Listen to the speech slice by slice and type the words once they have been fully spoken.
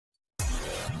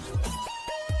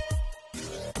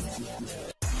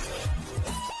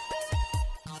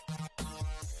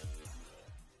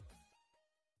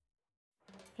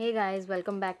Hey guys,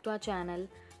 welcome back to our channel.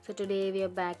 So today we are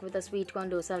back with a sweet corn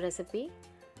dosa recipe.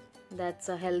 That's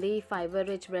a healthy, fiber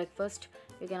rich breakfast.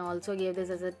 You can also give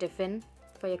this as a tiffin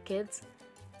for your kids.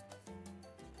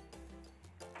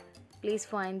 Please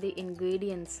find the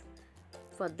ingredients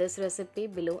for this recipe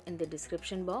below in the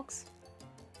description box.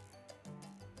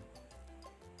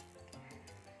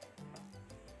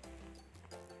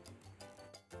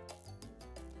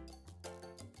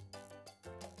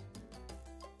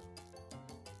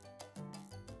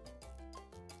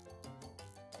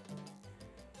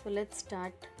 So let's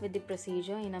start with the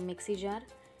procedure. In a mixie jar,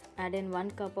 add in 1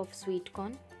 cup of sweet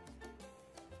corn.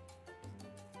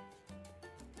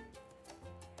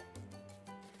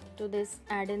 To this,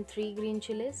 add in 3 green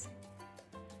chilies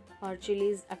or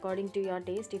chilies according to your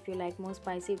taste. If you like more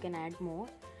spicy, you can add more.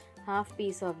 Half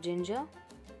piece of ginger,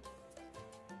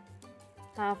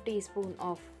 half teaspoon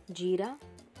of jeera,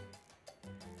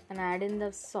 and add in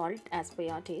the salt as per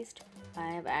your taste.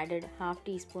 I have added half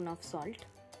teaspoon of salt.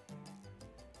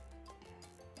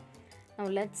 Now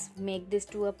let's make this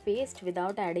to a paste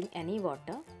without adding any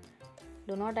water.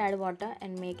 Do not add water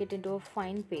and make it into a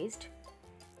fine paste.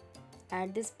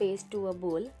 Add this paste to a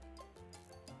bowl.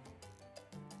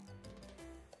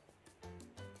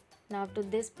 Now to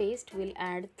this paste we'll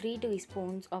add 3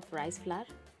 teaspoons of rice flour.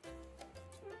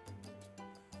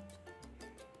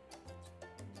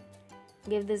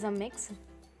 Give this a mix.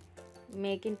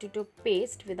 Make it into a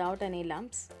paste without any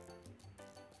lumps.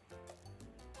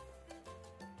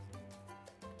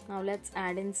 Now let's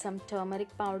add in some turmeric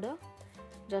powder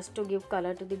just to give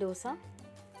color to the dosa,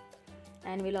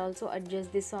 and we'll also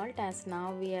adjust the salt as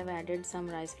now we have added some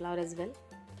rice flour as well.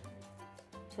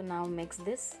 So now mix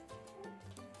this.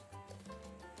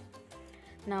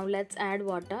 Now let's add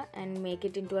water and make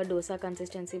it into a dosa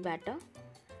consistency batter.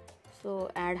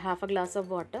 So add half a glass of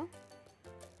water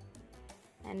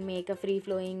and make a free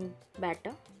flowing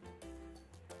batter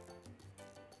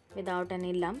without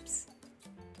any lumps.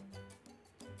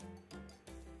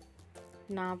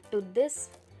 Now to this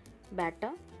batter,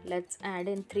 let's add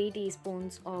in 3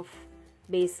 teaspoons of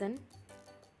besan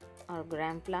or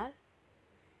gram flour.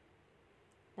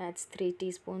 That's 3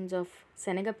 teaspoons of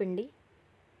Senaga pindi.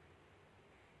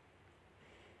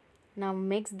 Now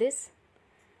mix this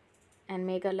and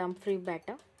make a lump free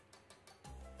batter.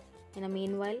 In the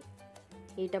meanwhile,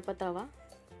 heat up a tawa.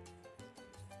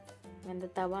 When the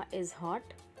tawa is hot,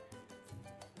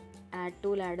 add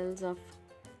 2 ladles of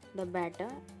the batter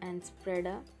and spread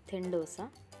a thin dosa.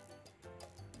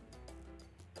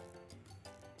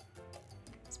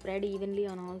 Spread evenly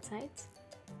on all sides.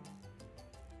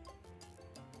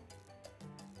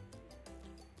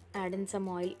 Add in some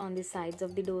oil on the sides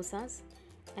of the dosas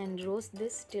and roast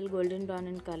this till golden brown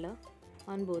in color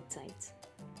on both sides.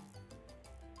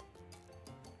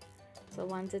 So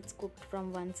once it's cooked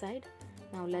from one side,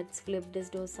 now let's flip this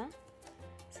dosa.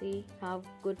 See how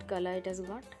good color it has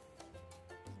got.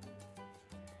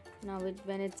 Now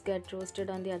when it's get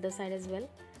roasted on the other side as well,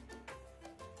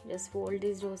 just fold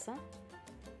this dosa.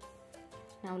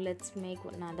 Now let's make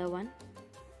another one.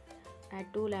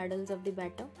 Add 2 ladles of the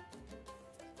batter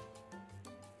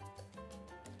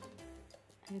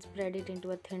and spread it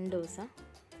into a thin dosa.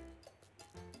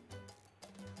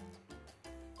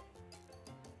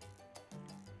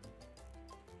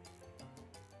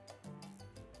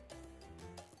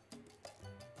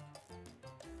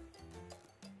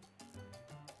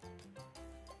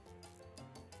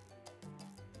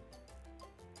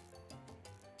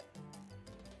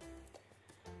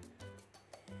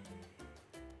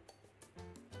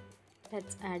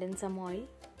 Let's add in some oil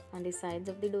on the sides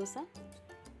of the dosa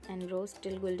and roast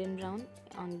till golden brown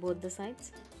on both the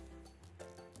sides.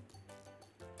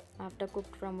 After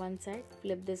cooked from one side,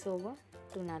 flip this over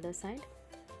to another side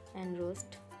and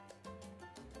roast.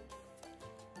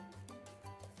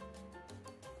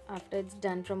 After it's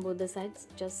done from both the sides,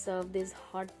 just serve these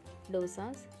hot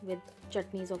dosas with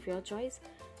chutneys of your choice.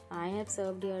 I have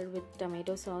served here with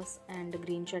tomato sauce and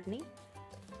green chutney.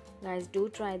 Guys, do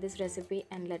try this recipe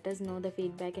and let us know the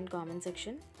feedback in comment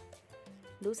section.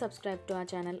 Do subscribe to our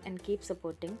channel and keep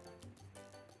supporting.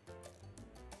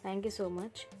 Thank you so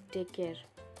much. Take care.